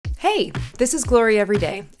Hey, this is Glory Every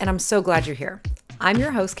Day, and I'm so glad you're here. I'm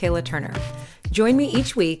your host, Kayla Turner. Join me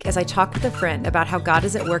each week as I talk with a friend about how God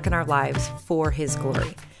is at work in our lives for His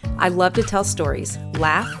glory. I love to tell stories,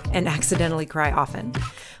 laugh, and accidentally cry often.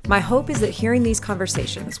 My hope is that hearing these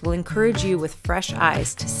conversations will encourage you with fresh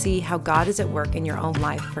eyes to see how God is at work in your own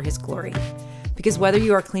life for His glory. Because whether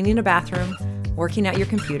you are cleaning a bathroom, working at your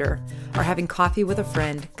computer, or having coffee with a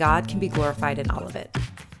friend, God can be glorified in all of it.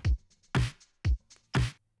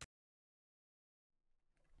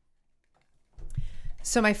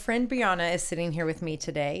 So my friend Brianna is sitting here with me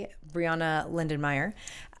today, Brianna Lindenmeyer.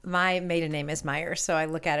 My maiden name is Meyer, so I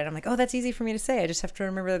look at it, I'm like, oh, that's easy for me to say. I just have to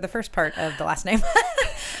remember the first part of the last name.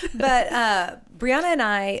 But Brianna and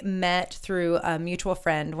I met through a mutual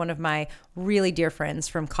friend, one of my really dear friends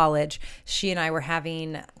from college. She and I were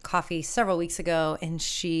having coffee several weeks ago, and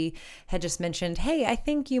she had just mentioned, hey, I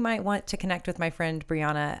think you might want to connect with my friend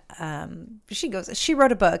Brianna. She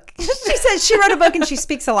wrote a book. She says she wrote a book and she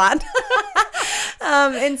speaks a lot.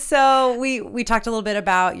 And so we talked a little bit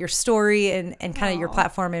about your story and kind of your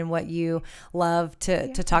platform and what you love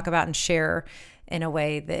to talk about and share in a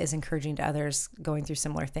way that is encouraging to others going through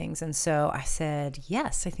similar things. And so I said,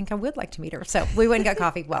 yes, I think I would like to meet her. So we went and got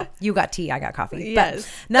coffee. Well, you got tea, I got coffee. Yes.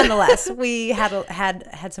 But nonetheless, we had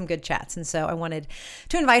some good chats. And so I wanted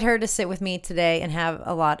to invite her to sit with me today and have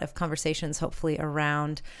a lot of conversations, hopefully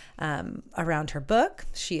around her book.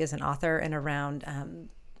 She is an author, and around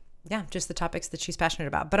just the topics that she's passionate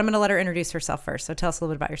about. But I'm going to let her introduce herself first. So tell us a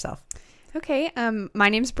little bit about yourself. Okay. My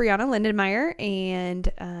name's Brianna Lindenmeyer,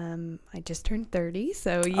 and I just turned 30.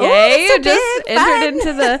 So yay! So just entered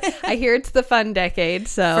into I hear it's the fun decade.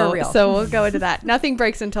 So for real. So we'll go into that. Nothing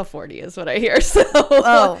breaks until 40 is what I hear. So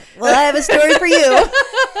well, I have a story for you.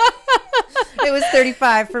 It was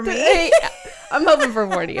 35 for me. I'm hoping for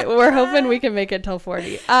 40. We're hoping we can make it till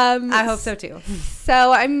 40. I hope so too.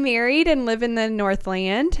 So I'm married and live in the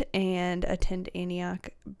Northland and attend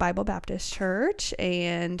Antioch Bible Baptist Church,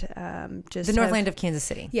 and just the Northland of Kansas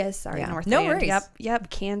City. Yes, sorry, Northland. No worries. Yep,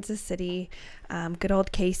 Kansas City. Good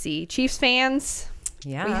old Casey. Chiefs fans.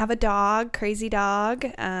 Yeah. We have a dog, crazy dog,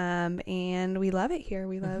 and we love it here.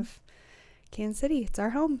 We love Kansas City. It's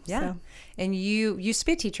our home. Yeah. So. And you used to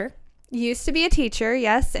be a teacher. Used to be a teacher,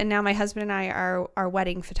 yes, and now my husband and I are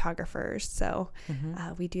wedding photographers, so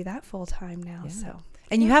we do that full time now. Yeah. So,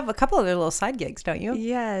 and you have a couple other little side gigs, don't you?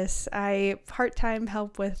 Yes, I part-time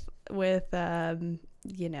help with what am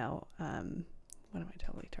I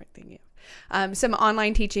totally thinking of? Some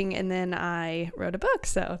online teaching, and then I wrote a book,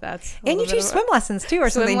 so that's. And you teach swim lessons too, or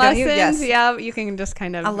something, don't you? Yes. Yeah, you can just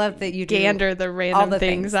kind of. I love that you gander the random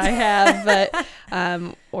things I have, but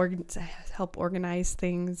help organize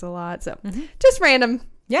things a lot. So just random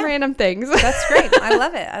things. That's great. I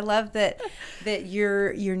love it. I love that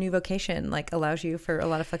your new vocation allows you for a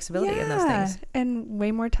lot of flexibility in those things, and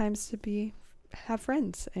way more times to have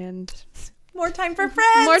friends and. More time for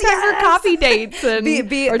friends. More time for coffee dates and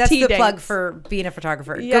or that's tea the dates. Plug for being a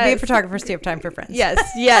photographer. Yes. Go be a photographer so you have time for friends.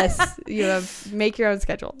 Yes. Make your own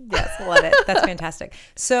schedule. Yes, love it. That's fantastic.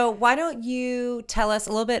 So why don't you tell us a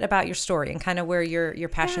little bit about your story and kind of where your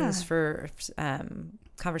passions for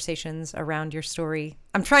conversations around your story.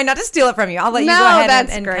 I'm trying not to steal it from you. I'll let you go ahead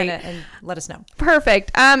and let us know.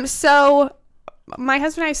 Perfect. So my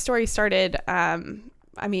husband and I's story started.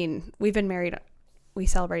 We've been married. We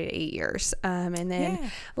celebrated 8 years. And then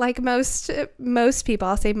like most people,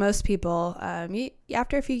 I'll say most people,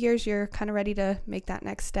 after a few years, you're kind of ready to make that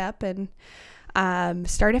next step and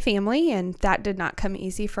start a family. And that did not come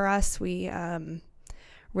easy for us. We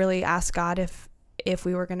really asked God if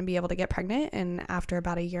we were going to be able to get pregnant. And after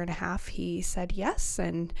about a year and a half, He said yes.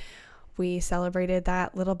 And we celebrated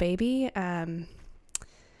that little baby and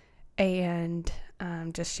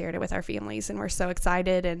just shared it with our families, and we're so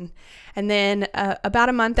excited. And then about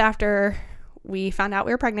a month after we found out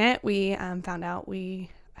we were pregnant, we found out we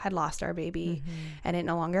had lost our baby and it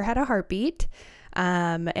no longer had a heartbeat,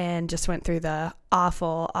 and just went through the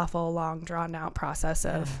awful long drawn out process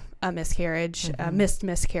of a miscarriage, a missed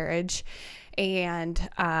miscarriage. And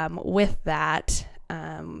with that,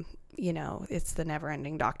 it's the never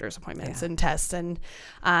ending doctor's appointments and tests. And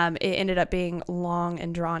it ended up being long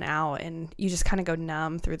and drawn out, and you just kind of go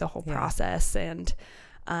numb through the whole process. And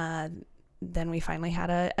then we finally had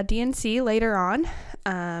a DNC later on.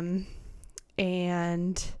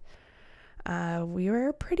 And we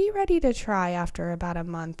were pretty ready to try after about a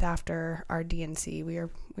month after our DNC.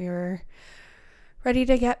 We were ready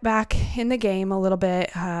to get back in the game a little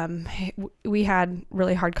bit. We had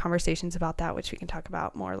really hard conversations about that, which we can talk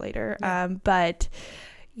about more later. But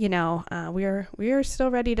we were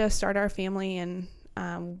still ready to start our family, and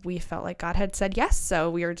we felt like God had said yes. So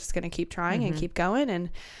we were just going to keep trying and keep going. And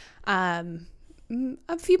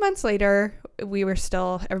a few months later, we were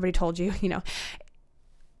still, everybody told you,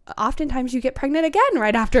 oftentimes you get pregnant again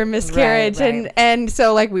right after a miscarriage. Right. And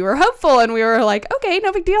so like we were hopeful and we were like, okay,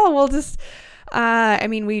 no big deal. We'll just,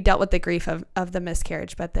 we dealt with the grief of the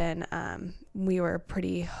miscarriage, but then we were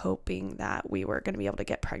pretty hoping that we were going to be able to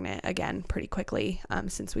get pregnant again pretty quickly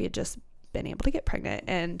since we had just been able to get pregnant.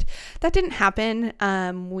 And that didn't happen.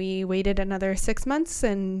 We waited another 6 months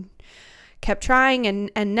and kept trying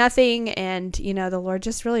and nothing. And, the Lord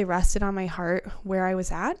just really rested on my heart where I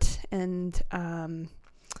was at and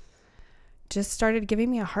just started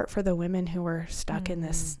giving me a heart for the women who were stuck in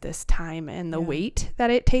this time and the weight that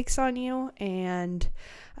it takes on you. And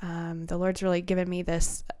the Lord's really given me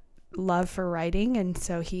this love for writing. And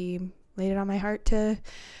so he laid it on my heart to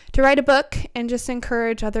write a book and just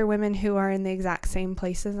encourage other women who are in the exact same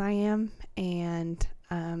place as I am. And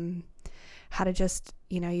how to just,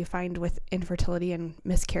 you find with infertility and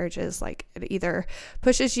miscarriages, like it either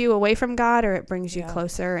pushes you away from God or it brings you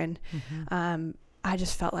closer. And I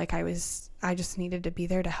just felt like I just needed to be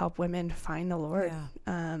there to help women find the Lord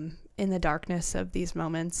in the darkness of these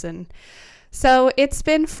moments. And so it's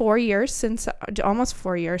been almost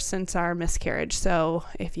 4 years since our miscarriage. So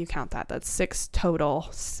if you count that, that's 6 total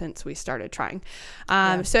since we started trying.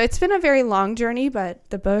 So it's been a very long journey, but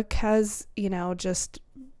the book has, just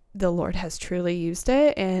the Lord has truly used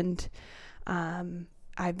it. And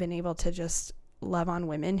I've been able to just love on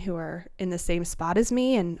women who are in the same spot as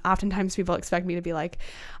me. And oftentimes people expect me to be like,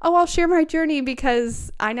 oh, I'll share my journey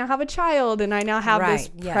because I now have a child and I now have this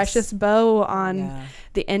precious bow on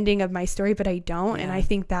the ending of my story, but I don't. And I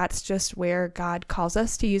think that's just where God calls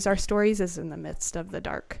us to use our stories, is in the midst of the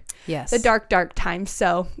dark, the dark times.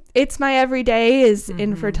 So it's my everyday is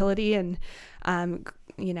infertility, and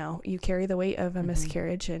you carry the weight of a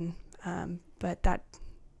miscarriage, and but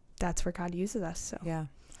that's where God uses us. So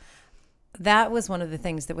that was one of the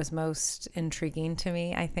things that was most intriguing to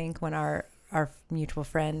me, I think, when our mutual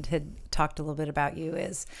friend had talked a little bit about you,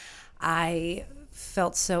 is I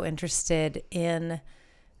felt so interested in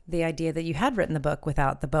the idea that you had written the book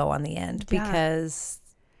without the bow on the end, because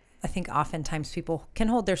I think oftentimes people can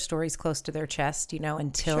hold their stories close to their chest,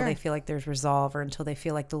 until they feel like there's resolve, or until they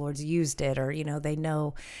feel like the Lord's used it, or, they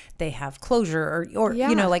know they have closure, or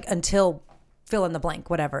until fill in the blank,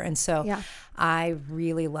 whatever. And so I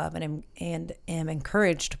really love and am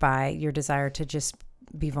encouraged by your desire to just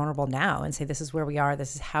be vulnerable now and say, this is where we are.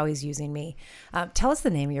 This is how he's using me. Tell us the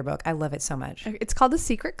name of your book. I love it so much. It's called The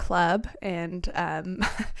Secret Club. And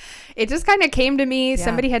it just kind of came to me.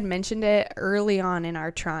 Somebody had mentioned it early on in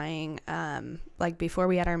our trying, like before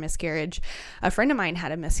we had our miscarriage. A friend of mine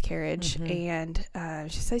had a miscarriage, and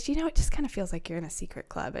she says, it just kind of feels like you're in a secret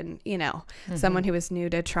club. And, someone who was new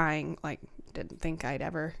to trying, like, didn't think I'd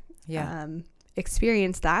ever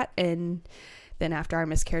experience that. And then after our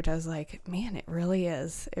miscarriage, I was like, man, it really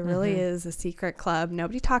is. It really is a secret club.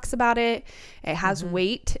 Nobody talks about it. It has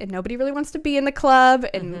weight, and nobody really wants to be in the club.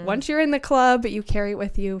 And once you're in the club, you carry it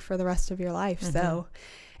with you for the rest of your life. So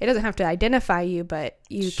it doesn't have to identify you, but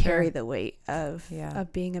you carry the weight of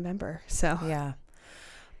being a member. So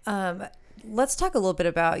let's talk a little bit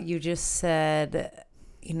about, you just said,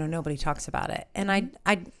 nobody talks about it. And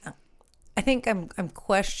I think I'm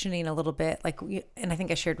questioning a little bit, and I think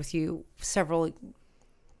I shared with you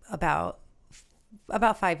about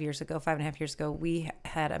 5 years ago, 5.5 years ago, we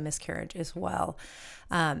had a miscarriage as well.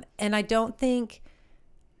 And I don't think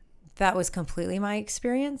that was completely my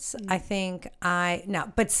experience. I think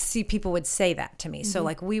but see, people would say that to me. So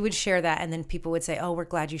we would share that, and then people would say, oh, we're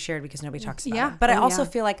glad you shared because nobody talks about it. But I also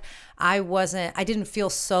feel like I didn't feel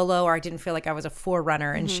solo, or I didn't feel like I was a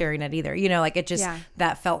forerunner in sharing it either. It just,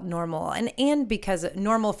 that felt normal. And because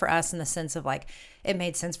normal for us in the sense of it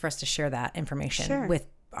made sense for us to share that information with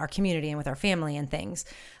our community and with our family and things.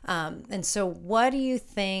 And so what do you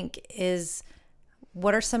think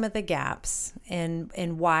what are some of the gaps and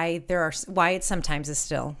why it sometimes is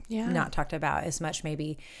still not talked about as much,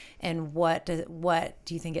 maybe, and what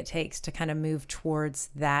do you think it takes to kind of move towards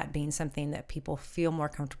that being something that people feel more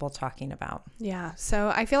comfortable talking about? Yeah.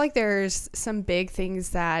 So I feel like there's some big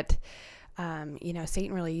things that,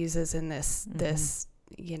 Satan really uses in this,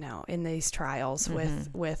 in these trials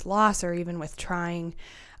with loss, or even with trying,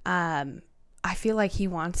 I feel like he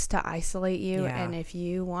wants to isolate you. And if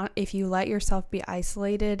you let yourself be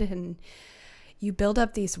isolated, and you build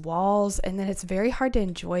up these walls, and then it's very hard to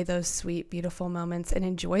enjoy those sweet, beautiful moments and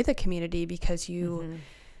enjoy the community, because you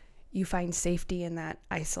you find safety in that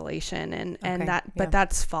isolation and Okay, that, yeah. but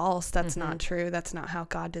that's false. That's not true. That's not how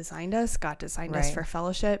God designed us. God designed us Right. for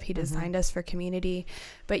fellowship. He designed us for community,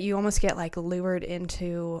 but you almost get like lured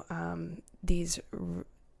into, these,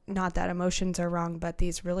 not that emotions are wrong, but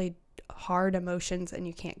these really hard emotions, and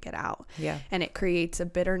you can't get out. Yeah. And it creates a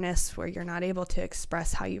bitterness where you're not able to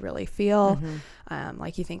express how you really feel.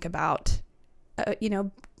 Like you think about,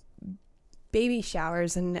 baby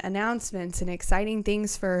showers and announcements and exciting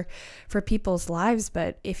things for people's lives.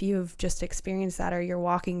 But if you've just experienced that, or you're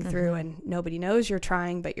walking through and nobody knows you're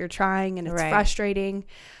trying, but you're trying and it's Right. frustrating,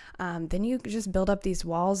 then you just build up these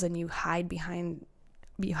walls and you hide behind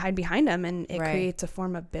them, and it Right. creates a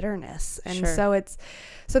form of bitterness. And Sure.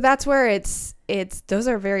 so that's where it's those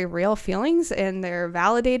are very real feelings, and they're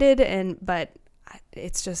validated, but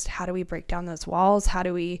it's just, how do we break down those walls? How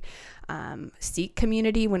do we seek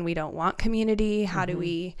community when we don't want community? How do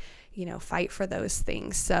we, fight for those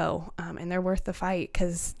things? So, and they're worth the fight,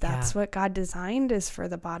 because that's what God designed, is for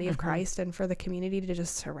the body of Christ and for the community to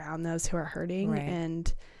just surround those who are hurting. Right.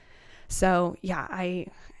 And so, yeah,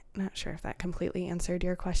 I'm not sure if that completely answered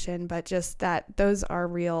your question, but just that those are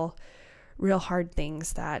real hard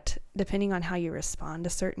things that, depending on how you respond to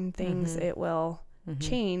certain things, it will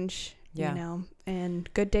change,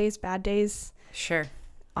 and good days, bad days, Sure.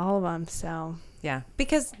 all of them. So Yeah.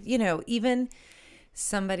 Because, even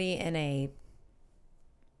somebody in a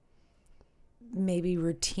maybe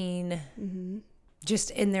routine,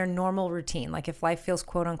 just in their normal routine, like if life feels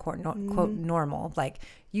quote unquote, quote normal, like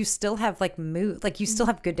you still have like mood, like you still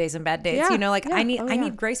have good days and bad days, Yeah. I need, Oh, I yeah.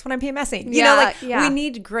 need grace when I'm PMSing, Yeah. we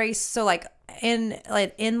need grace. So like in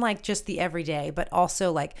like just the everyday, but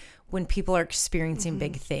also like when people are experiencing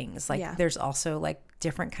big things, like Yeah. there's also like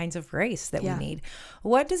different kinds of grace that Yeah. we need.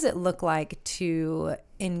 What does it look like to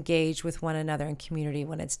engage with one another in community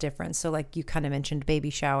when it's different? So like you kind of mentioned baby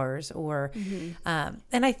showers, or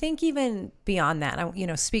and I think even beyond that,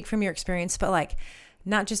 I speak from your experience, but like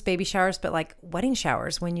not just baby showers, but like wedding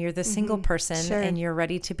showers, when you're the single person Sure. and you're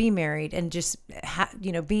ready to be married, and just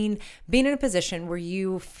being in a position where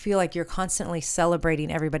you feel like you're constantly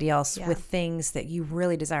celebrating everybody else with things that you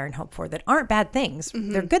really desire and hope for, that aren't bad things.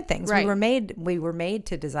 They're good things. Right. We were made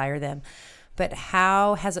to desire them. But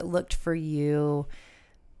how has it looked for you?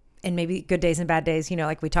 And maybe good days and bad days,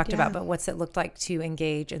 like we talked about, but what's it looked like to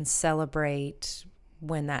engage and celebrate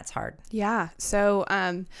when that's hard? Yeah. So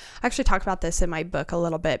I actually talk about this in my book a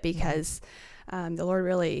little bit, because the Lord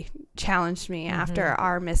really challenged me after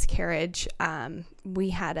our miscarriage. We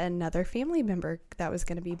had another family member that was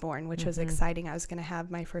going to be born, which was exciting. I was going to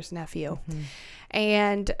have my first nephew.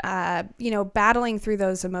 And, battling through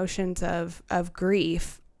those emotions of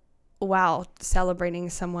grief while celebrating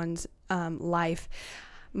someone's life.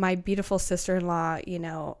 My beautiful sister-in-law,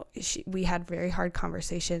 we had very hard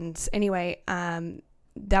conversations. Anyway,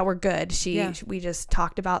 that were good. We just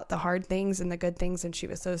talked about the hard things and the good things, and she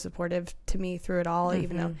was so supportive to me through it all,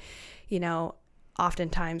 even though,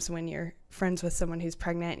 oftentimes when you're friends with someone who's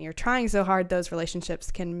pregnant and you're trying so hard, those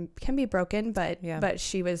relationships can be broken, but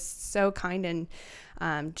she was so kind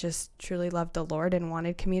and just truly loved the Lord and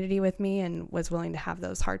wanted community with me and was willing to have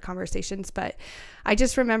those hard conversations. But I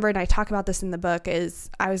just remember, and I talk about this in the book, is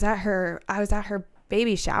I was at her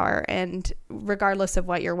baby shower, and regardless of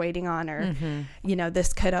what you're waiting on, or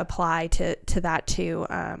this could apply to that too.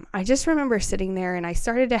 I just remember sitting there, and I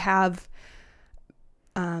started to have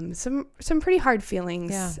some pretty hard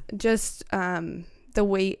feelings. Just the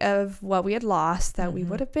weight of what we had lost, that we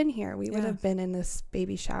would have been here, we would have been in this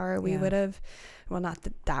baby shower, we would have, well, not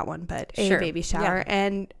that one, but a baby shower,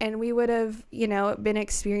 and we would have been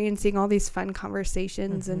experiencing all these fun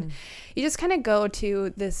conversations, and you just kind of go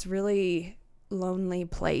to this really lonely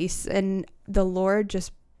place, and the Lord,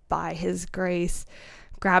 just by his grace,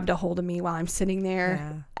 grabbed a hold of me while I'm sitting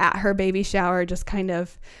there at her baby shower, just kind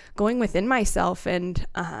of going within myself, and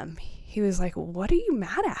he was like, "What are you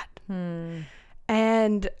mad at?"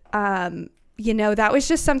 And that was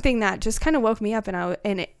just something that just kind of woke me up,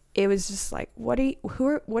 and it was just like, what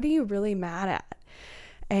are you really mad at?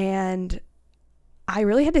 And I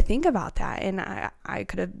really had to think about that. And I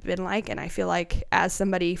could have been like, and I feel like as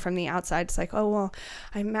somebody from the outside, it's like, oh, well,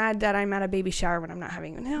 I'm mad that I'm at a baby shower when I'm not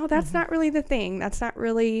having. No, that's not really the thing. That's not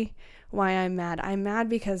really why I'm mad. I'm mad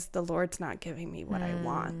because the Lord's not giving me what I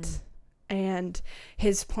want. And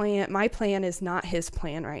my plan is not his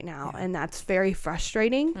plan right now. And that's very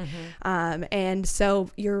frustrating. And so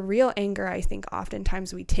your real anger, I think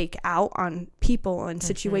oftentimes we take out on people and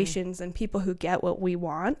situations and people who get what we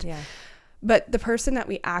want. But the person that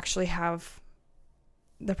we actually have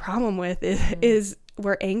the problem with is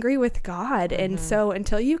we're angry with God. And so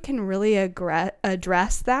until you can really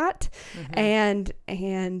address that and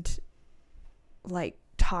like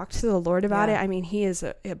talk to the Lord about it. I mean, he is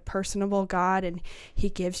a personable God, and he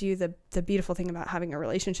gives you the beautiful thing about having a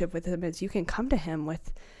relationship with him is you can come to him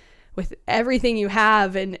with everything you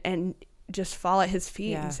have and just fall at his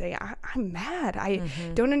feet and say, I'm mad. I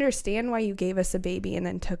don't understand why you gave us a baby and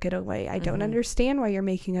then took it away. I don't understand why you're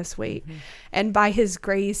making us wait. And by his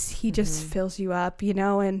grace, he just fills you up, you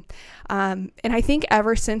know? And I think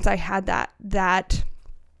ever since I had that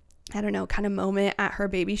I don't know, kind of moment at her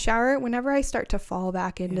baby shower, whenever I start to fall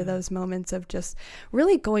back into those moments of just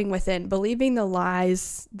really going within, believing the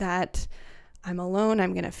lies that I'm alone,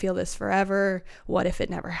 I'm going to feel this forever, what if it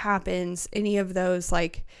never happens, any of those,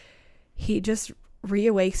 like, he just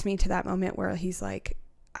reawakes me to that moment where he's like,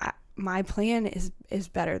 my plan is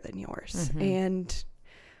better than yours. And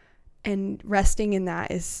resting in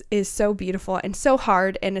that is so beautiful and so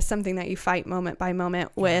hard, and is something that you fight moment by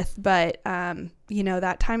moment with. But, you know,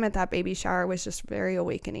 that time at that baby shower was just very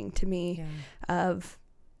awakening to me of,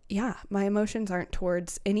 my emotions aren't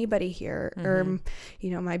towards anybody here or,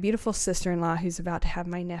 you know, my beautiful sister-in-law who's about to have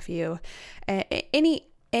my nephew,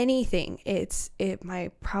 anything.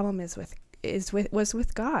 My problem was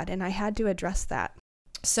with God, and I had to address that.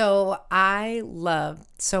 So I love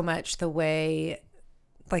so much the way,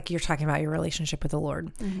 like, you're talking about your relationship with the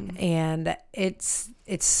Lord, and it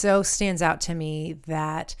so stands out to me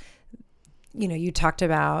that, you know, you talked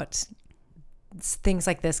about things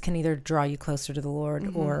like this can either draw you closer to the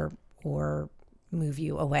Lord or move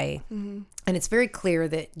you away. And it's very clear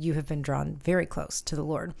that you have been drawn very close to the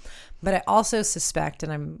Lord. But I also suspect,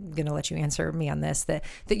 and I'm going to let you answer me on this, that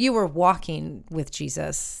you were walking with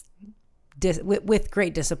Jesus with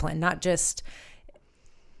great discipline, not just,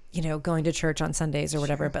 you know, going to church on Sundays or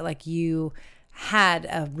whatever, but like you had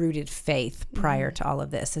a rooted faith prior to all of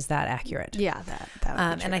this. Is that accurate? Yeah, that would be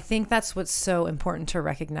true. And I think that's what's so important to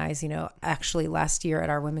recognize. You know, actually last year at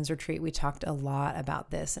our women's retreat, we talked a lot about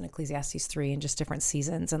this in Ecclesiastes 3 and just different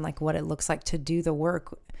seasons and like what it looks like to do the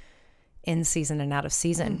work in season and out of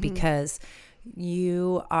season, because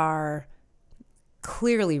you are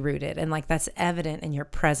clearly rooted, and like that's evident in your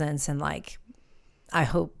presence, and like I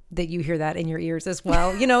hope that you hear that in your ears as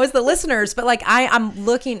well, you know, as the listeners. But like I'm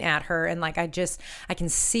looking at her, and like I can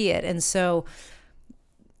see it. And so,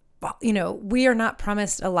 you know, we are not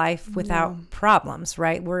promised a life without problems,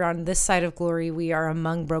 right? We're on this side of glory. We are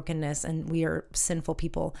among brokenness, and we are sinful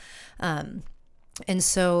people. And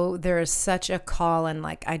so there is such a call, and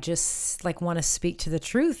like I just like want to speak to the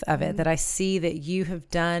truth of it, that I see that you have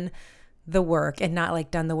done the work, and not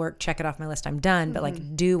like done the work, check it off my list, I'm done, but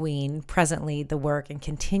like doing presently the work and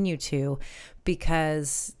continue to,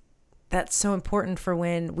 because that's so important for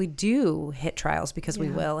when we do hit trials, because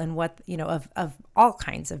we will, and what, you know, of all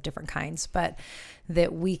kinds of different kinds, but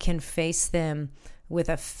that we can face them with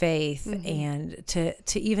a faith and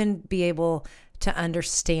to even be able to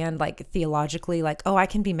understand, like theologically, like, oh, I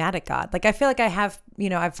can be mad at God. Like I feel like I have, you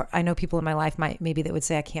know, I know people in my life maybe that would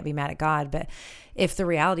say I can't be mad at God, but if the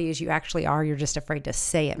reality is you actually are, you're just afraid to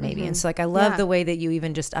say it maybe. And so like I love the way that you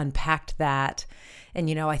even just unpacked that. And,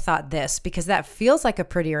 you know, I thought this, because that feels like a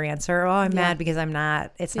prettier answer. Oh, I'm mad because I'm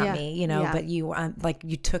not, it's not me, you know, but you like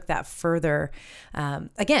you took that further,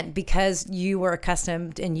 again, because you were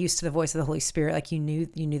accustomed and used to the voice of the Holy Spirit. Like you knew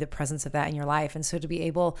the presence of that in your life. And so to be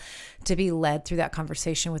able to be led through that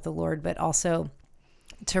conversation with the Lord, but also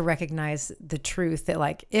to recognize the truth that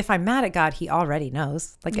like, if I'm mad at God, he already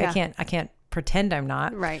knows. Like I can't pretend I'm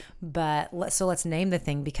not. Right. But let's name the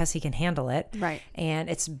thing, because he can handle it. Right. And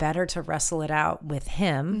it's better to wrestle it out with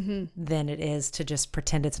him than it is to just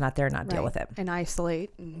pretend it's not there and not deal with it. And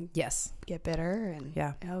isolate and get bitter and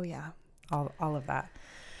all of that.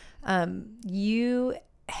 You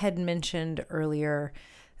had mentioned earlier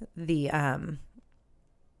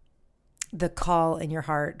the call in your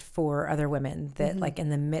heart for other women, that like in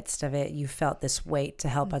the midst of it, you felt this weight to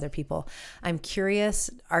help other people. I'm curious,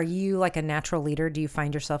 are you like a natural leader? Do you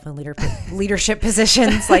find yourself in leadership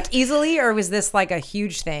positions like easily, or was this like a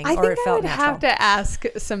huge thing? I or think it felt I would natural? have to ask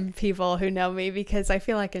some people who know me, because I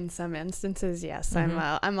feel like in some instances, yes,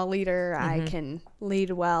 I'm a leader. I can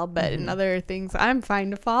lead well, but in other things, I'm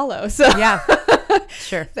fine to follow. So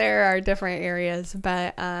sure, there are different areas,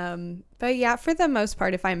 but yeah, for the most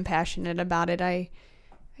part, if I'm passionate about it, I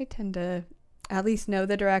tend to at least know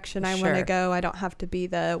the direction I want to go. I don't have to be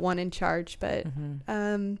the one in charge, but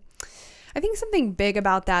I think something big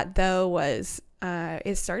about that though was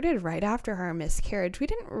it started right after our miscarriage. We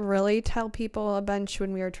didn't really tell people a bunch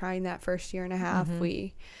when we were trying that first year and a half.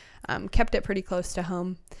 We kept it pretty close to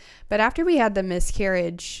home, but after we had the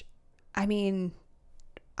miscarriage, I mean,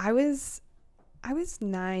 I was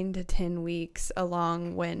 9 to 10 weeks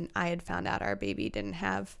along when I had found out our baby didn't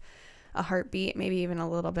have a heartbeat, maybe even a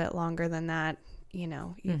little bit longer than that. You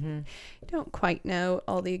know, you don't quite know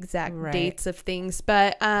all the exact dates of things,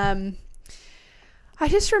 but I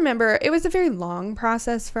just remember it was a very long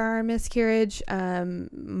process for our miscarriage.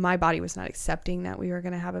 My body was not accepting that we were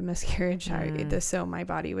going to have a miscarriage. So my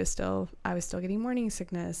body was I was still getting morning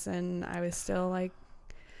sickness, and I was still like,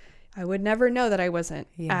 I would never know that I wasn't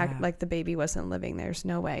like the baby wasn't living. There's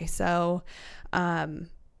no way. So,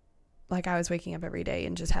 like I was waking up every day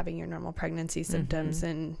and just having your normal pregnancy symptoms,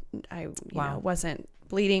 and I, you know, wasn't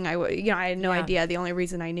bleeding. I had no idea. The only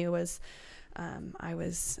reason I knew was,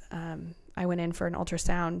 I went in for an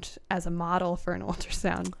ultrasound as a model for an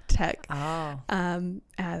ultrasound tech,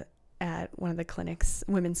 at one of the clinics,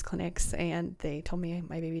 women's clinics. And they told me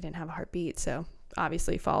my baby didn't have a heartbeat. So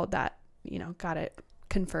obviously followed that, you know, got it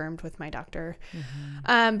confirmed with my doctor.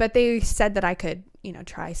 But they said that I could, you know,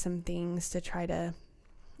 try some things to try to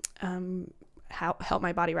help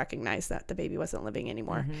my body recognize that the baby wasn't living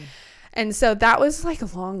anymore. And so that was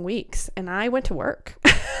like long weeks, and I went to work.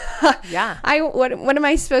 What am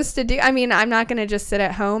I supposed to do? I mean, I'm not going to just sit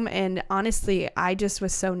at home. And honestly, I just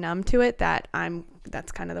was so numb to it that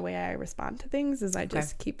that's kind of the way I respond to things, is I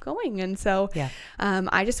just keep going. And so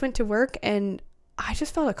I just went to work, and I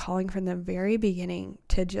just felt a calling from the very beginning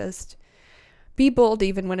to just be bold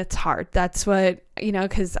even when it's hard. That's what, you know,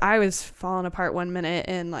 because I was falling apart one minute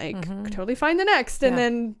and like totally fine the next. And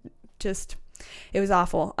then just, it was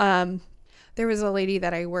awful. There was a lady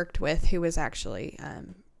that I worked with who was actually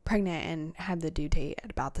pregnant and had the due date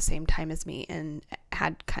at about the same time as me, and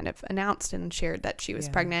had kind of announced and shared that she was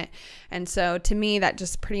pregnant. And so to me, that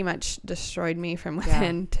just pretty much destroyed me from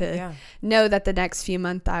within to know that the next few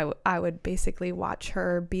months I would basically watch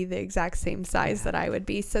her be the exact same size that I would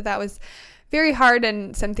be. So that was very hard,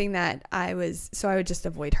 and something that I would just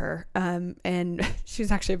avoid her. And she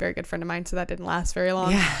was actually a very good friend of mine, so that didn't last very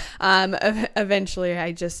long. Eventually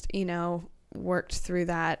I just, you know, worked through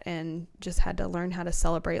that and just had to learn how to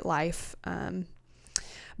celebrate life.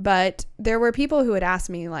 But there were people who would ask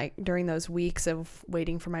me, like, during those weeks of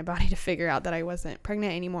waiting for my body to figure out that I wasn't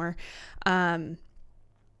pregnant anymore,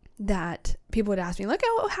 that people would ask me, like,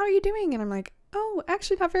 oh, how are you doing? And I'm like, oh,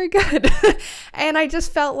 actually not very good. And I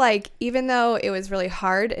just felt like, even though it was really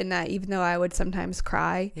hard, and that even though I would sometimes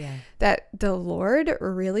cry, that the Lord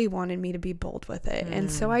really wanted me to be bold with it. And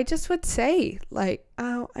so I just would say, like,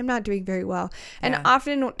 oh, I'm not doing very well. And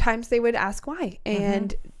oftentimes they would ask why.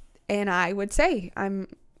 And I would say, I'm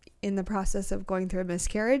in the process of going through a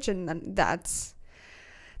miscarriage, and then that's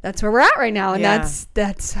where we're at right now. And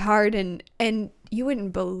that's hard. And you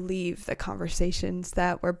wouldn't believe the conversations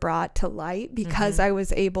that were brought to light because I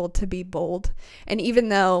was able to be bold. And even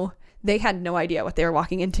though they had no idea what they were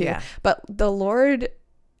walking into, but the Lord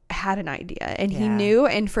had an idea, and he knew.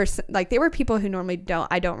 And for, like, they were people who normally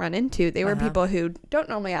I don't run into. They were people who don't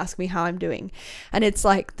normally ask me how I'm doing. And it's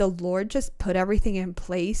like the Lord just put everything in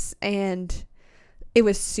place, and it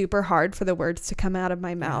was super hard for the words to come out of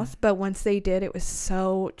my mouth. But once they did, it was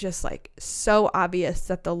so obvious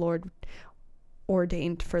that the Lord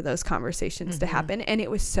ordained for those conversations to happen. And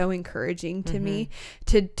it was so encouraging to me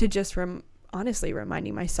to just honestly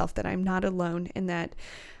reminding myself that I'm not alone, and that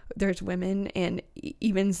there's women and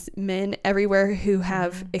even men everywhere who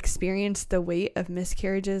have experienced the weight of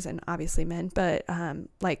miscarriages, and obviously men, but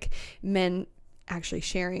like men actually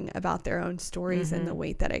sharing about their own stories and the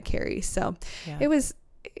weight that it carries. So it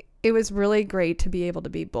was really great to be able to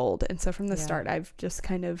be bold. And so from the start, I've just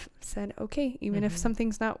kind of said, okay, even if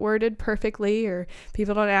something's not worded perfectly or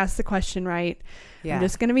people don't ask the question right, I'm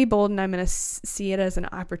just going to be bold, and I'm going to see it as an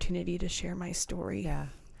opportunity to share my story.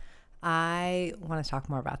 I want to talk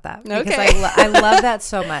more about that because I love that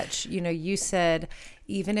so much. You know, you said,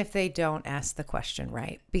 even if they don't ask the question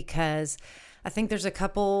right, because I think there's a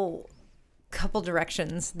couple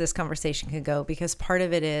directions this conversation could go, because part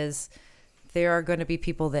of it is, there are going to be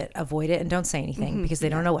people that avoid it and don't say anything because they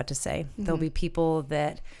don't know what to say. There'll be people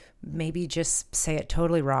that maybe just say it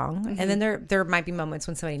totally wrong. And then there might be moments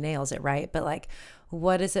when somebody nails it, right? But like,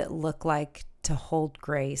 what does it look like to hold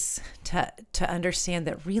grace, to understand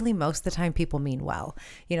that really most of the time people mean well?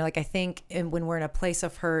 You know, like, I think when we're in a place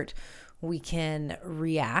of hurt, we can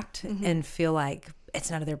react and feel like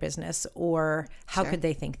it's none of their business, or how could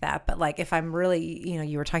they think that? But like, if I'm really, you know,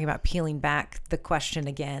 you were talking about peeling back the question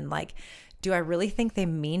again, like, do I really think they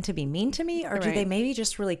mean to be mean to me, or do they maybe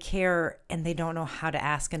just really care and they don't know how to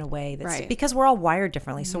ask in a way that's because we're all wired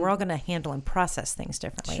differently. So we're all going to handle and process things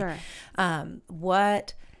differently.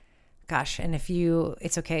 gosh, and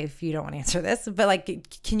it's okay if you don't want to answer this, but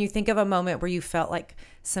like, can you think of a moment where you felt like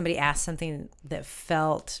somebody asked something that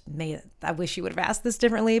I wish you would have asked this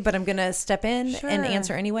differently, but I'm going to step in and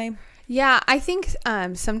answer anyway? Yeah, I think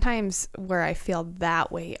sometimes where I feel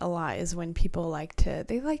that way a lot is when people like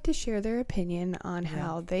to share their opinion on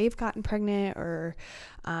how they've gotten pregnant, or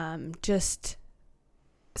just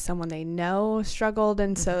someone they know struggled,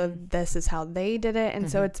 and so this is how they did it.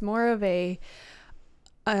 And so it's more of a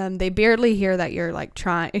they barely hear that you're like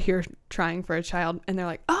trying for a child, and they're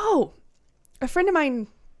like, oh, a friend of mine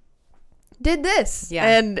did this.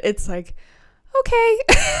 And it's like, okay,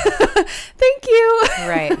 thank you.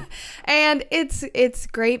 Right. And it's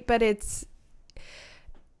great, but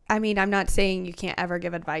I'm not saying you can't ever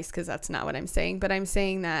give advice, because that's not what I'm saying, but I'm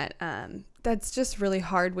saying that that's just really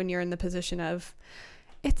hard when you're in the position of,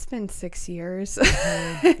 it's been 6 years.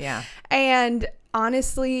 Yeah. And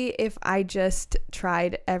honestly, if I just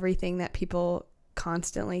tried everything that people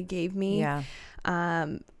constantly gave me,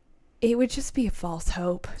 it would just be a false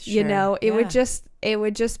hope. Sure. It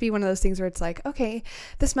would just be one of those things where it's like, okay,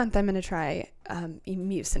 this month I'm going to try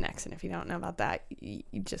Mucinex. And if you don't know about that, you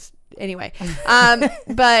just, anyway.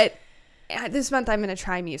 But this month I'm going to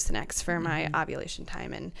try Mucinex for my ovulation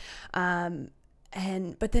time.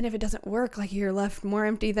 But then if it doesn't work, like, you're left more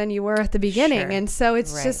empty than you were at the beginning. Sure. And so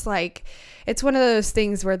it's just like, it's one of those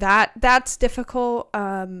things where that's difficult.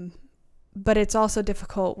 But it's also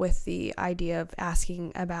difficult with the idea of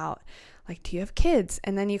asking about, like, do you have kids?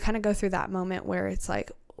 And then you kind of go through that moment where it's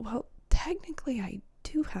like, well, technically I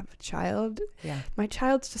do have a child. Yeah. My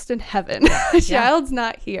child's just in heaven. My child's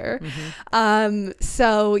not here.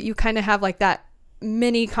 So you kind of have like that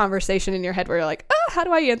mini conversation in your head where you're like, oh, how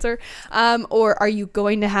do I answer? Or are you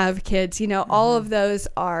going to have kids? All of those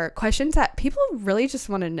are questions that people really just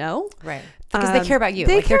want to know. Right. Because they care about you.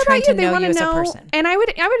 They're trying to know you as a person. And I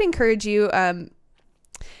would encourage you,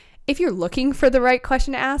 if you're looking for the right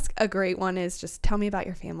question to ask, a great one is just tell me about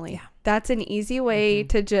your family. Yeah. That's an easy way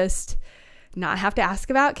to just not have to ask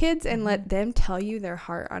about kids and let them tell you their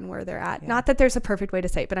heart on where they're at. Yeah. Not that there's a perfect way to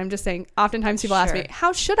say it, but I'm just saying, oftentimes people ask me,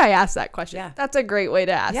 how should I ask that question? Yeah. That's a great way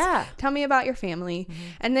to ask. Yeah. Tell me about your family.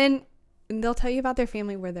 And then they'll tell you about their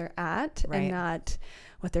family where they're at, and not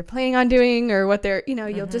what they're planning on doing, or what they're,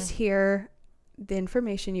 you'll just hear the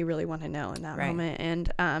information you really want to know in that moment.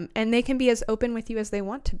 And they can be as open with you as they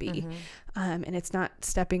want to be. And it's not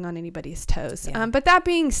stepping on anybody's toes. Yeah. But that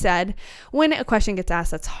being said, when a question gets asked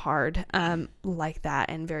that's hard, like that,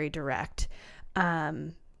 and very direct, I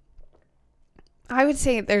would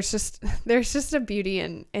say there's just a beauty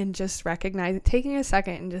in just taking a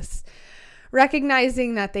second and just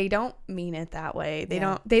recognizing that they don't mean it that way. They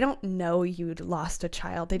don't know you lost a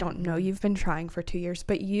child. They don't know you've been trying for 2 years,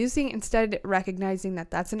 but instead recognizing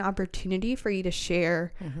that that's an opportunity for you to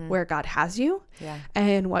share where God has you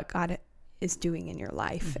and what God is doing in your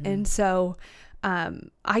life. And so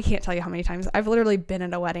I can't tell you how many times I've literally been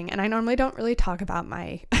at a wedding, and I normally don't really talk about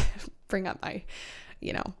bring up my,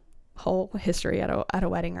 whole history at a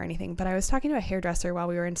wedding or anything, but I was talking to a hairdresser while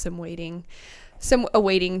we were in a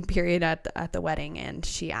waiting period at the wedding, and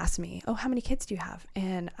she asked me, oh, how many kids do you have?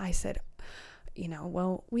 And I said,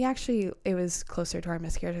 well, it was closer to our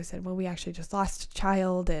miscarriage. I said, well, we actually just lost a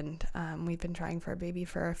child, and we've been trying for a baby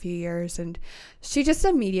for a few years. And she just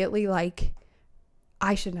immediately, like,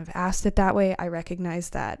 I shouldn't have asked it that way. I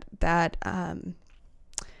recognized that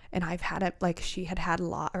and I've had it, like, she had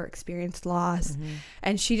experienced loss,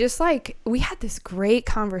 and she just, like, we had this great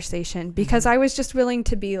conversation because I was just willing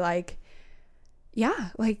to be like, yeah,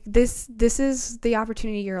 like, this is the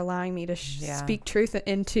opportunity you're allowing me to speak truth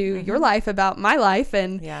into your life about my life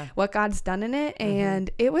and what God's done in it. And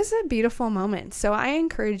it was a beautiful moment. So I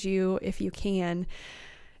encourage you, if you can,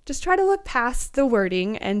 just try to look past the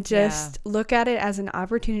wording and just look at it as an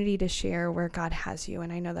opportunity to share where God has you.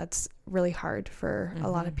 And I know that's really hard for a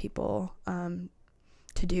lot of people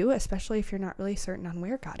to do, especially if you're not really certain on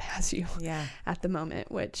where God has you at the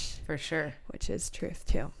moment, which is truth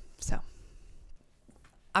too. So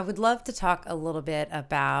I would love to talk a little bit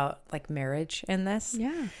about, like, marriage in this.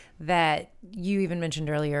 Yeah. That you even mentioned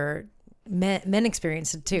earlier, men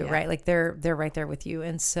experience it too, right? Like, they're right there with you.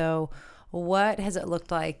 And so what has it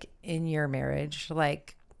looked like in your marriage?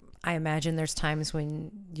 Like, I imagine there's times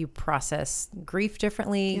when you process grief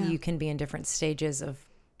differently. You can be in different stages of,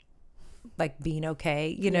 like, being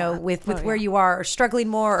okay, with where you are, or struggling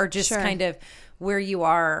more, or just kind of where you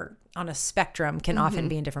are on a spectrum can often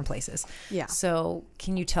be in different places. Yeah. So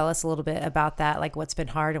can you tell us a little bit about that? Like, what's been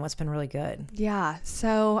hard and what's been really good? Yeah.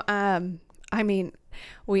 So, I mean,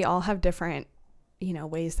 we all have different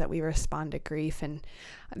ways that we respond to grief. And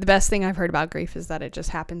the best thing I've heard about grief is that it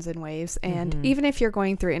just happens in waves. And even if you're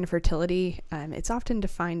going through infertility, it's often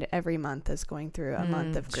defined every month as going through a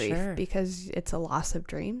month of grief, because it's a loss of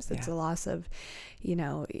dreams. It's a loss of,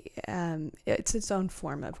 it's its own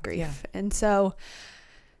form of grief. Yeah. And so,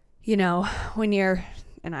 when you're,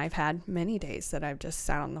 and I've had many days that I've just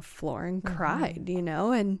sat on the floor and cried,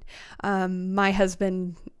 and my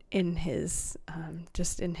husband, in his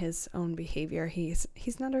in his own behavior, he's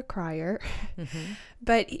not a crier,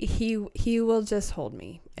 but he will just hold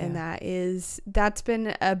me. And that's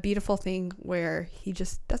been a beautiful thing, where he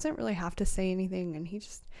just doesn't really have to say anything, and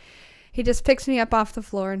he just picks me up off the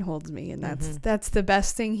floor and holds me, and that's the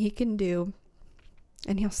best thing he can do.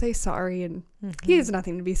 And he'll say sorry, and he has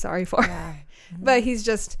nothing to be sorry for. But he's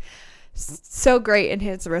just so great in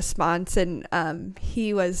his response. And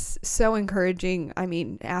he was so encouraging. I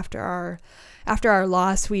mean, after our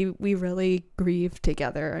loss, we really grieved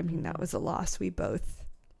together. I mean, that was a loss we both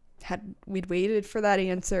we'd waited for that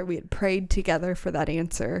answer. We had prayed together for that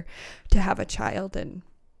answer to have a child, and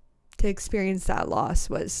to experience that loss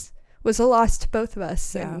was a loss to both of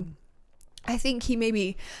us. Yeah. And I think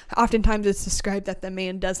oftentimes it's described that the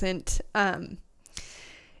man doesn't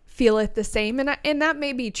feel it the same, and that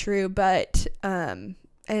may be true, but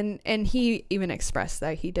and he even expressed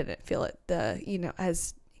that he didn't feel it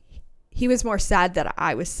as he was more sad that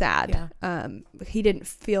I was sad. He didn't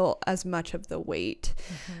feel as much of the weight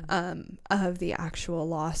of the actual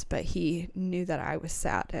loss, but he knew that I was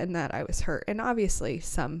sad and that I was hurt, and obviously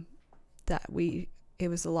it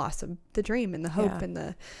was the loss of the dream and the hope and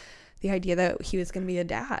the idea that he was going to be a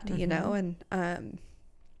dad, and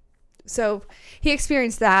so he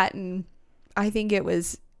experienced that. And I think it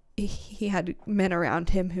was, he had men around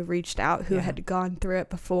him who reached out, who had gone through it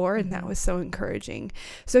before, and that was so encouraging.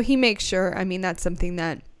 So he makes sure, that's something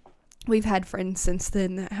that we've had friends since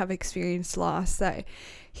then that have experienced loss, that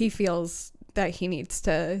he feels that he needs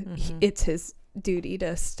to, it's his duty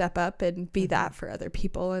to step up and be that for other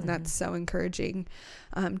people. And that's so encouraging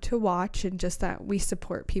to watch, and just that we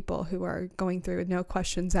support people who are going through with no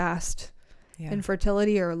questions asked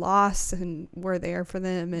infertility or loss, and we're there for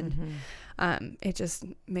them. And it just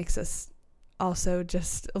makes us also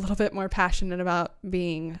just a little bit more passionate about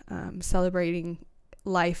being celebrating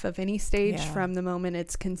life of any stage from the moment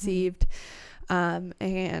it's conceived.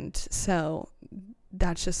 And so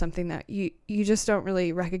that's just something that you just don't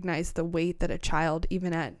really recognize the weight that a child,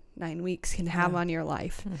 even at 9 weeks, can have on your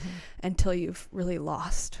life until you've really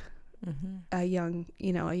lost a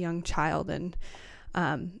young child. And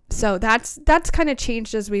so that's kind of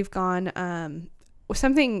changed as we've gone.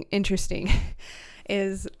 Something interesting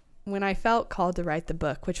is when I felt called to write the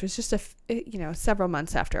book, which was just several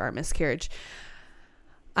months after our miscarriage,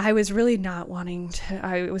 I was really not wanting to.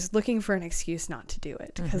 I was looking for an excuse not to do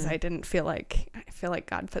it, because I feel like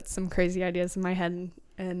God puts some crazy ideas in my head,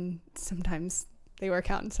 and sometimes they work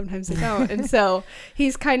out and sometimes they don't. And so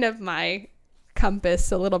he's kind of my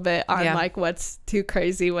compass a little bit on like what's too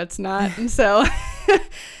crazy, what's not. And so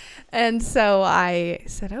and so I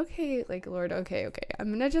said, okay, like, Lord, okay, I'm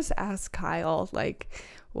gonna just ask Kyle like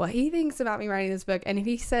what he thinks about me writing this book. And if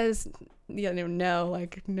he says no,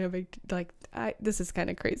 like, no big, like, this is kind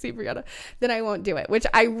of crazy, Brianna, then I won't do it. Which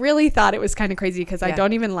I really thought it was kind of crazy, because I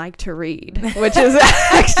don't even like to read, which is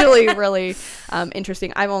actually really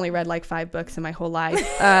interesting. I've only read like 5 books in my whole life.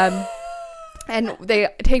 And they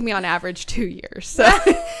take me on average 2 years. So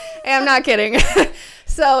I'm not kidding.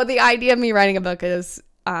 So the idea of me writing a book is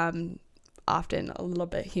often a little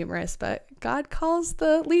bit humorous, but God calls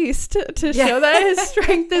the least to show that his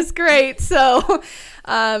strength is great. So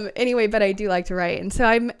anyway, but I do like to write. And so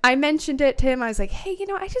I mentioned it to him. I was like, hey,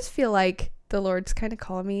 I just feel like the Lord's kind of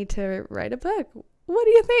calling me to write a book. What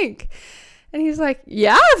do you think? And he's like,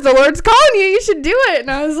 yeah, if the Lord's calling you, you should do it.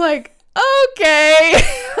 And I was like, okay.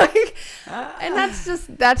 And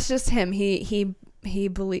that's just him. He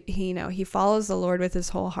follows the Lord with his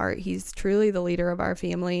whole heart. He's truly the leader of our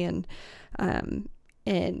family.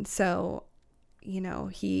 And so,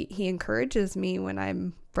 he encourages me when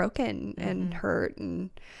I'm broken and hurt, and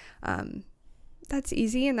that's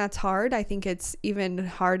easy and that's hard. I think it's even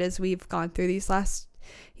hard as we've gone through these last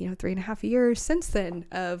 3.5 years since then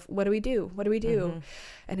of what do we do?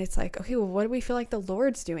 And it's like, okay, well, what do we feel like the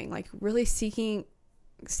Lord's doing? Like, really seeking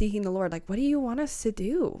the Lord. Like, what do you want us to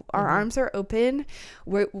do? Our arms are open.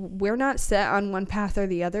 We're not set on one path or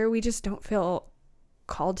the other. We just don't feel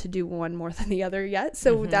called to do one more than the other yet.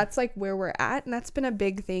 So that's like where we're at. And that's been a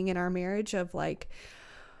big thing in our marriage of like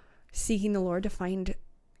seeking the Lord to find,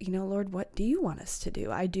 Lord, what do you want us to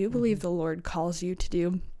do? I do believe the Lord calls you to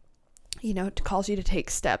do calls you to take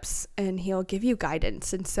steps, and he'll give you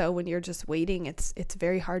guidance. And so when you're just waiting, it's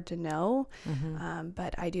very hard to know.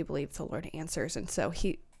 But I do believe the Lord answers. And so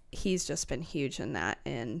he's just been huge in that,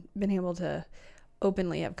 and been able to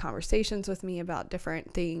openly have conversations with me about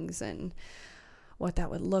different things and what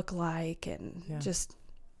that would look like. And just,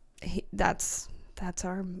 that's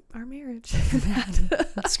our marriage.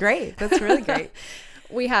 That's great. That's really great.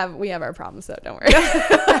 We have our problems, though. Don't worry.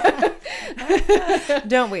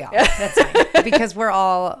 Don't we all? That's fine. Because we're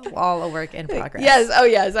all a work in progress. Yes. Oh,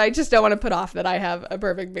 yes. I just don't want to put off that I have a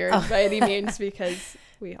perfect marriage by any means, because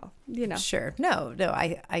we all, Sure. No,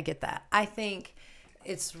 I get that. I think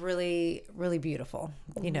it's really, really beautiful,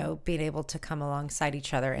 being able to come alongside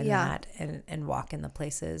each other in that and walk in the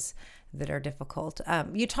places that are difficult.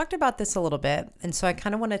 You talked about this a little bit. And so I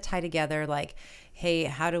kind of want to tie together, like, hey,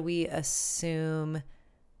 how do we assume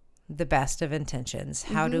the best of intentions?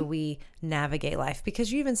 How do we navigate life?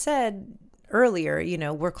 Because you even said earlier,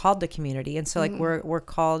 we're called to community. And so like we're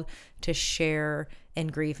called to share in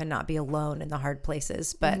grief and not be alone in the hard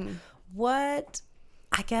places. But what,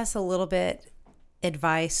 I guess, a little bit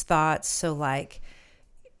advice, thoughts. So like,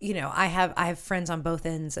 I have friends on both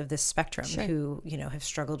ends of this spectrum who, have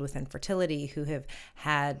struggled with infertility, who have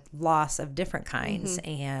had loss of different kinds,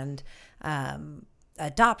 and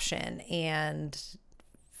adoption, and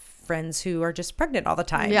friends who are just pregnant all the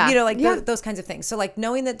time, those kinds of things. So like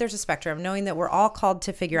knowing that there's a spectrum, knowing that we're all called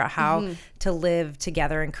to figure out how to live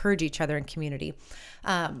together, encourage each other in community.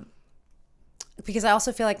 Because I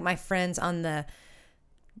also feel like my friends on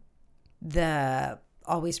the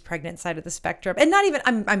always pregnant side of the spectrum, and not even,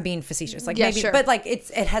 I'm being facetious, like but like it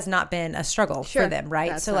has not been a struggle for them.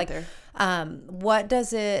 Right. So like, what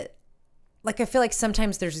does it, like, I feel like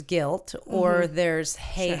sometimes there's guilt or there's,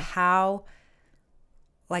 hey, how,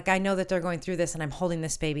 like, I know that they're going through this and I'm holding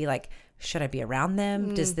this baby. Like, should I be around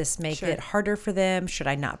them? Does this make it harder for them? Should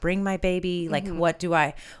I not bring my baby? Like,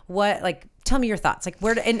 like, tell me your thoughts. Like,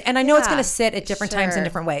 and I know it's going to sit at different times in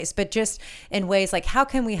different ways, but just in ways like, how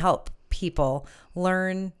can we help people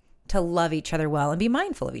learn to love each other well and be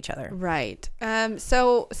mindful of each other? Right.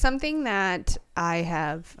 So something that I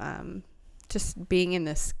have, just being in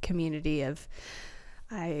this community of,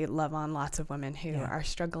 I love on lots of women who are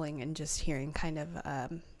struggling, and just hearing kind of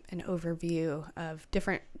an overview of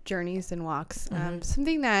different journeys and walks.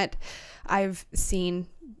 Something that I've seen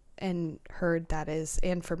and heard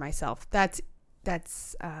and for myself, that's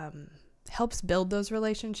helps build those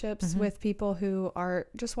relationships with people who are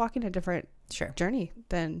just walking a different journey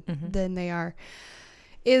than they are,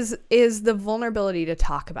 is the vulnerability to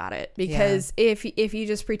talk about it. Because if you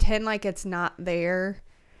just pretend like it's not there,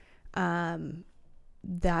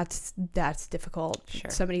 that's difficult.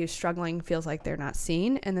 Somebody who's struggling feels like they're not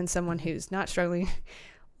seen, and then someone who's not struggling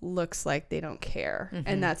looks like they don't care,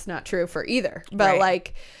 and that's not true for either. But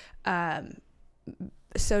like,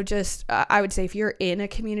 so just I would say, if you're in a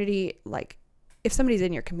community, like if somebody's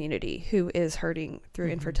in your community who is hurting through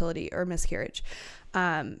infertility or miscarriage,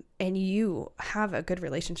 and you have a good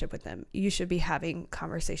relationship with them, you should be having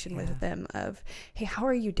conversation with them of, hey, how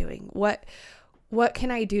are you doing? What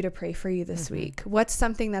can I do to pray for you this week? What's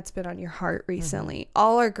something that's been on your heart recently?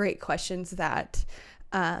 All are great questions that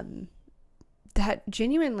that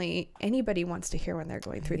genuinely anybody wants to hear when they're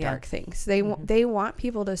going through dark things. They want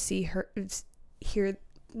people to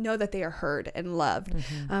know that they are heard and loved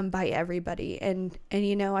by everybody. And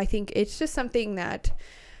I think it's just something that,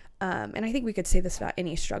 and I think we could say this about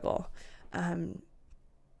any struggle.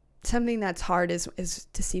 Something that's hard is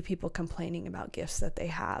to see people complaining about gifts that they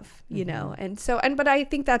have, you know? And so, but I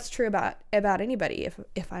think that's true about anybody.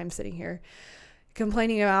 If I'm sitting here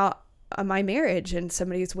complaining about my marriage and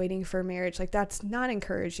somebody's waiting for marriage, like, that's not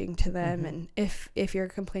encouraging to them. And if you're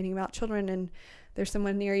complaining about children and there's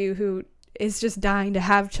someone near you who is just dying to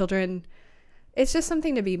have children, it's just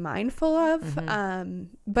something to be mindful of.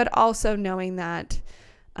 But also knowing that,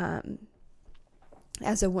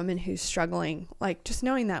 as a woman who's struggling, like, just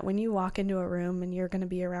knowing that when you walk into a room and you're going to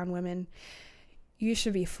be around women, you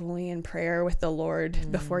should be fully in prayer with the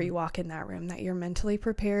Lord before you walk in that room, that you're mentally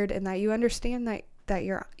prepared, and that you understand that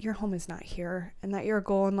your home is not here, and that your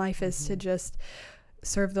goal in life is to just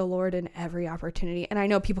serve the Lord in every opportunity. And I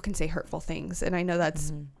know people can say hurtful things, and I know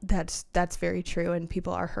that's very true, and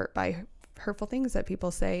people are hurt by hurtful things that people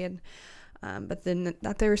say, and but then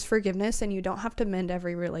that there's forgiveness, and you don't have to mend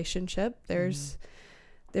every relationship.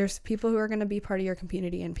 There's people who are going to be part of your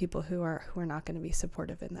community and people who are not going to be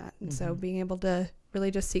supportive in that. And so being able to really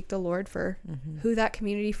just seek the Lord for who that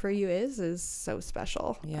community for you is so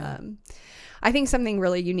special. I think something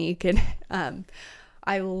really unique, and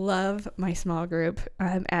I love my small group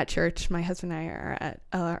at church. My husband and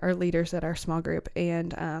I are leaders at our small group,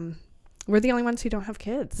 and we're the only ones who don't have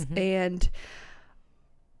kids.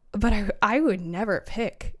 But I would never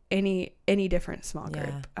pick any different small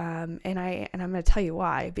group. And I'm going to tell you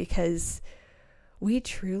why, because we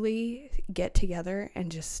truly get together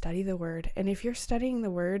and just study the word. And if you're studying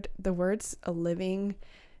the word's a living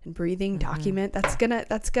and breathing document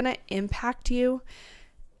that's gonna impact you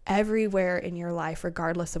everywhere in your life,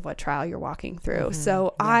 regardless of what trial you're walking through.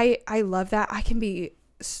 So I love that. I can be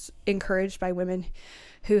encouraged by women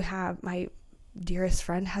who have, my dearest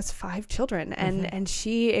friend has 5 children, and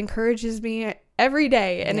she encourages me every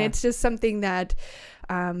day. And it's just something that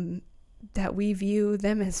that we view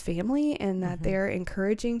them as family, and that they're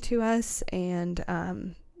encouraging to us, and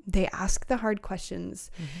they ask the hard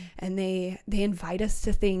questions, and they invite us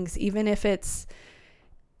to things, even if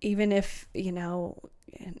you know,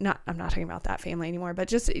 I'm not talking about that family anymore, but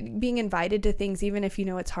just being invited to things, even if you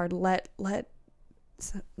know it's hard, let the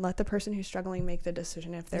person who's struggling make the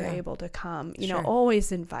decision if they're able to come. You know,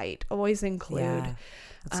 always invite, always include.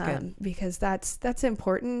 That's good. Because that's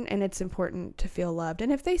important, and it's important to feel loved.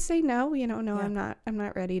 And if they say no, you know, I'm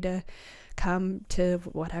not ready to come to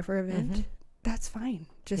whatever event, that's fine.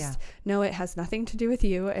 Just know it has nothing to do with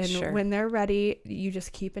you. And when they're ready, you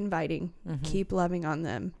just keep inviting, keep loving on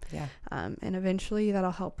them. And eventually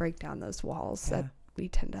that'll help break down those walls that we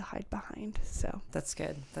tend to hide behind. So that's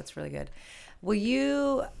good. That's really good. Will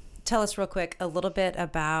you tell us real quick a little bit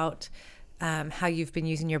about how you've been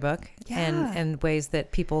using your book and ways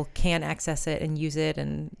that people can access it and use it,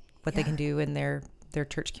 and what they can do in their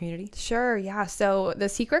church community? Sure. Yeah. So The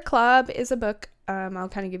Secret Club is a book. I'll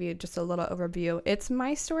kind of give you just a little overview. It's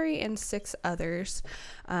my story and 6 others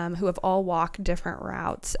who have all walked different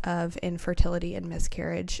routes of infertility and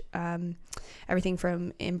miscarriage. Everything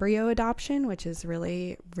from embryo adoption, which is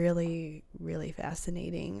really, really, really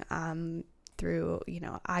fascinating, through, you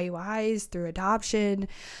know, IUIs, through adoption,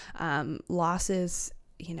 losses,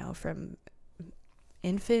 you know, from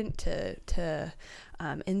infant to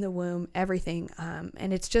in the womb, everything.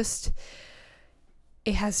 And it's just,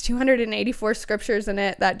 it has 284 scriptures in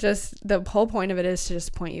it that just, the whole point of it is to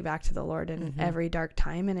just point you back to the Lord in every dark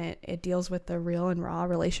time. And it deals with the real and raw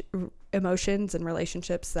emotions and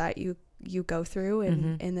relationships that you go through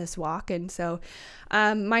in this walk. And so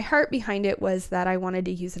my heart behind it was that I wanted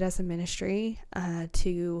to use it as a ministry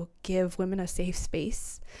to give women a safe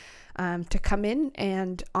space to come in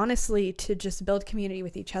and honestly to just build community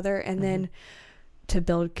with each other, and then to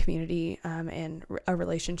build community and a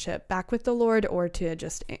relationship back with the Lord, or to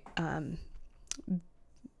just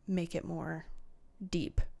make it more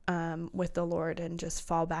deep with the Lord and just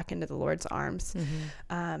fall back into the Lord's arms.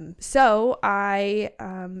 So I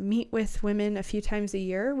meet with women a few times a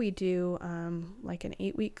year. We do like an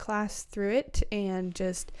 8-week class through it, and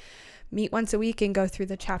just meet once a week and go through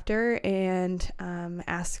the chapter and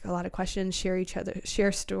ask a lot of questions,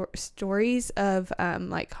 share stories of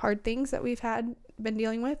like hard things that we've been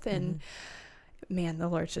dealing with. And man, the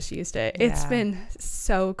Lord's just used it. It's been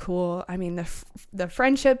so cool. I mean, the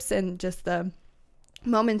friendships and just the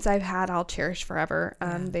moments I've had, I'll cherish forever.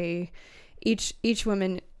 Each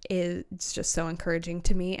woman is just so encouraging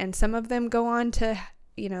to me, and some of them go on to,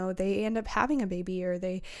 you know, they end up having a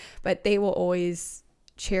baby, but they will always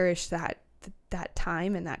cherish that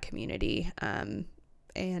time and that community. And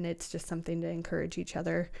it's just something to encourage each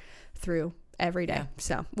other through every day.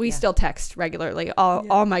 So we still text regularly.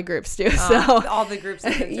 All my groups do. So all the groups.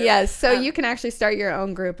 Yes. So you can actually start your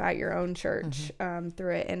own group at your own church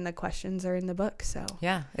through it, and the questions are in the book. So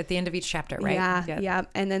at the end of each chapter, right? Yeah.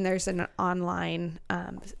 And then there's an online,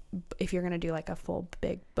 if you're going to do like a full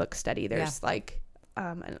big book study, there's like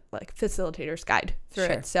facilitator's guide through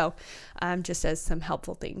it. So just as some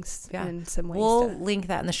helpful things and some ways. We'll link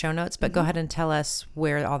that in the show notes, but go ahead and tell us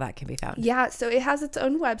where all that can be found. Yeah. So it has its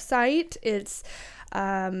own website. It's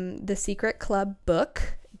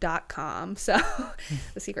thesecretclubbook.com. So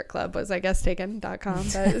the Secret Club was, I guess, taken.com.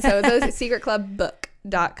 So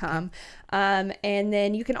thesecretclubbook.com. And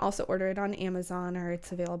then you can also order it on Amazon, or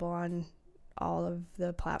it's available on all of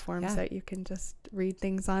the platforms that you can just read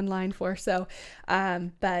things online for. So,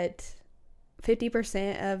 but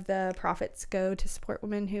 50% of the profits go to support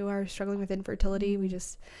women who are struggling with infertility. We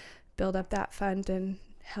just build up that fund and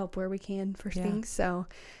help where we can for things. So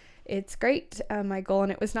it's great. My goal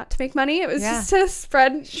in it was not to make money. It was just to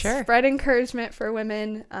spread encouragement for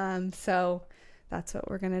women. So that's what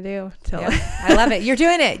we're going to do. I love it. You're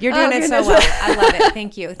doing it. You're doing it so well. I love it.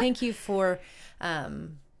 Thank you. Thank you for,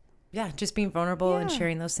 just being vulnerable and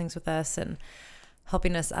sharing those things with us, and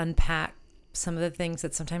helping us unpack some of the things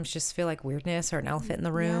that sometimes just feel like weirdness or an elephant in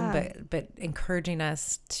the room, but encouraging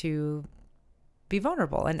us to be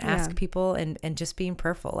vulnerable and ask people and just being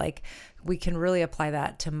prayerful. Like we can really apply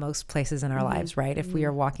that to most places in our lives, right? If we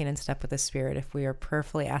are walking in step with the Spirit, if we are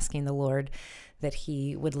prayerfully asking the Lord that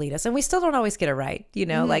he would lead us. And we still don't always get it right, you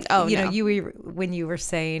know, like, when you were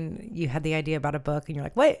saying you had the idea about a book and you're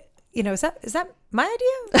like, wait, you know, is that my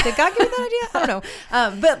idea? Did God give me that idea? I don't know.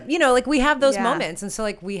 But you know, like we have those moments. And so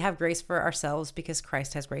like we have grace for ourselves because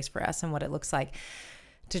Christ has grace for us and what it looks like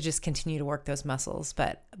to just continue to work those muscles.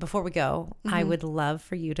 But before we go, I would love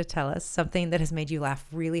for you to tell us something that has made you laugh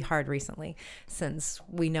really hard recently, since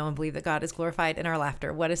we know and believe that God is glorified in our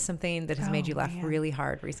laughter. What is something that has made you laugh really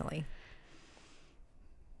hard recently?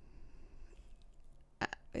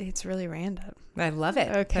 It's really random. I love it.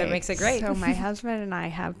 Okay. That makes it great. So my husband and I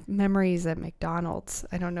have memories at McDonald's.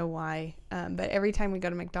 I don't know why, but every time we go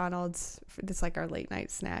to McDonald's, it's like our late night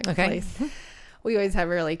snack place. We always have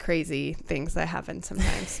really crazy things that happen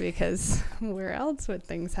sometimes because where else would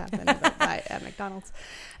things happen but at McDonald's?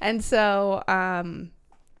 And so I'll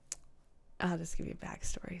just give you a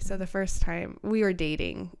backstory. So the first time we were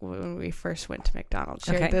dating, when we first went to McDonald's,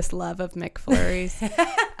 shared this love of McFlurries.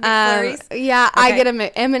 McFlurries? I get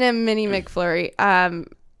a M&M mini McFlurry.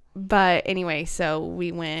 But anyway, so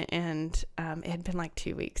we went and it had been like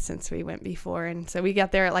 2 weeks since we went before. And so we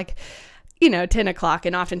got there at like, 10 o'clock.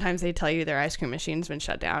 And oftentimes they tell you their ice cream machine's been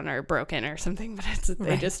shut down or broken or something, but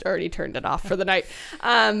they just already turned it off for the night.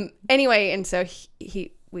 Anyway, and so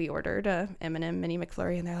we ordered a M&M mini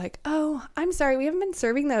McFlurry and they're like, oh, I'm sorry, we haven't been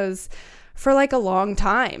serving those for like a long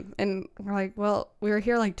time. And we're like, well, we were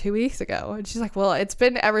here like 2 weeks ago. And she's like, well, it's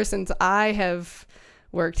been ever since I have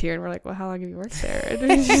worked here. And we're like, well, how long have you worked there?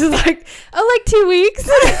 And she's like, oh, like 2 weeks.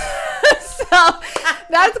 So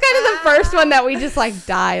that's kind of the first one that we just like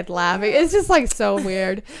died laughing. It's just like so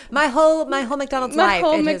weird. My whole McDonald's life. My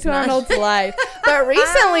whole McDonald's life. But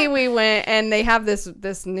recently we went and they have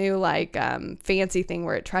this new like fancy thing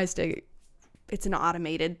where it's an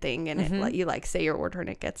automated thing and it let you like say your order and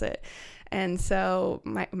it gets it. And so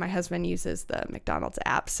my husband uses the McDonald's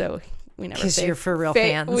app, so we never because you're for real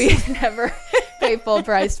fans. We never pay full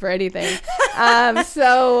price for anything.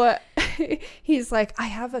 So he's like, I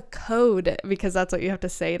have a code, because that's what you have to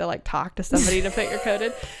say to like talk to somebody to put your code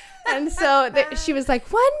in. And so she was like,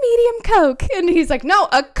 1 medium Coke. And he's like, no,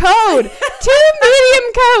 a code, 2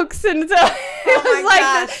 medium Cokes. And so it was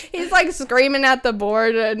like, he's like screaming at the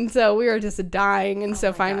board. And so we were just dying. And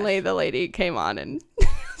so finally the lady came on and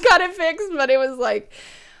got it fixed. But it was like,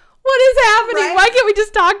 what is happening? Right? Why can't we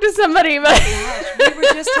just talk to somebody? But we were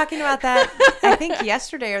just talking about that, I think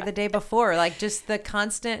yesterday or the day before, like just the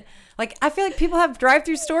constant, like I feel like people have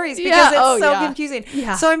drive-through stories because it's so confusing.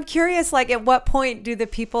 Yeah. So I'm curious, like at what point do the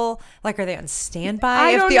people, like are they on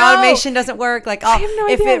standby if the automation doesn't work? Like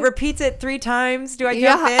if it repeats it 3 times, do I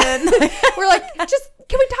jump in? We're like,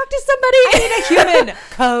 can we talk to somebody? I need a human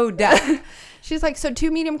code. She's like, so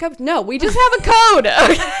 2 medium cups? No, we just have a code.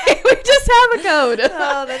 Okay, we just have a code.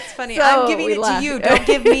 Oh, that's funny. So I'm giving it to you. Don't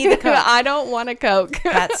give me the Coke. I don't want a Coke.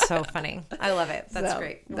 That's so funny. I love it. That's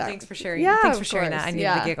great. Well, thanks for sharing. Thanks for sharing that. I needed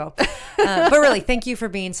a giggle. But really, thank you for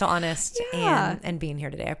being so honest and being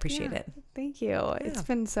here today. I appreciate it. Thank you. Yeah. It's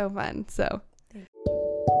been so fun. So.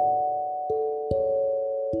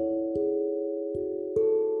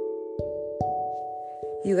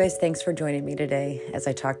 You guys, thanks for joining me today as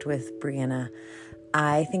I talked with Brianna.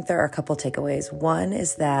 I think there are a couple takeaways. One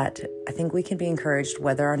is that I think we can be encouraged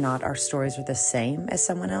whether or not our stories are the same as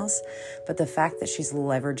someone else, but the fact that she's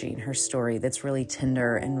leveraging her story that's really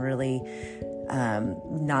tender and really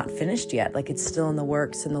not finished yet. Like it's still in the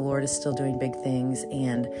works and the Lord is still doing big things.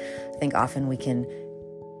 And I think often we can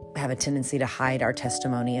have a tendency to hide our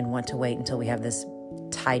testimony and want to wait until we have this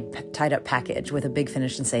tied up package with a big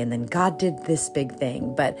finish and say, and then God did this big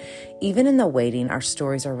thing. But even in the waiting, our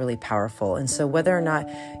stories are really powerful. And so whether or not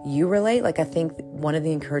you relate, like I think one of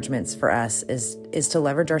the encouragements for us is to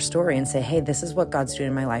leverage our story and say, hey, this is what God's doing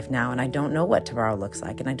in my life now. And I don't know what tomorrow looks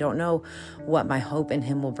like. And I don't know what my hope in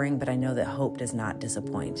him will bring, but I know that hope does not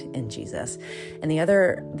disappoint in Jesus. And the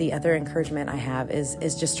other encouragement I have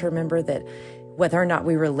is just to remember that whether or not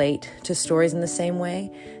we relate to stories in the same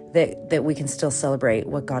way, that we can still celebrate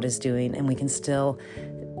what God is doing and we can still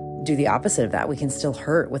do the opposite of that. We can still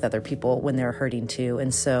hurt with other people when they're hurting too.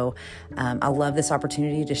 And so I love this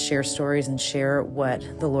opportunity to share stories and share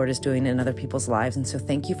what the Lord is doing in other people's lives. And so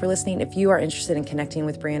thank you for listening. If you are interested in connecting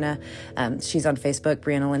with Brianna, she's on Facebook,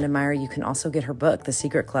 Brianna Lindenmeyer. You can also get her book, The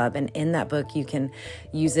Secret Club. And in that book, you can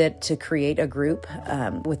use it to create a group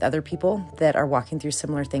with other people that are walking through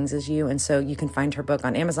similar things as you. And so you can find her book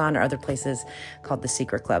on Amazon or other places called The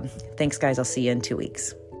Secret Club. Thanks, guys. I'll see you in 2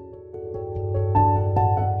 weeks.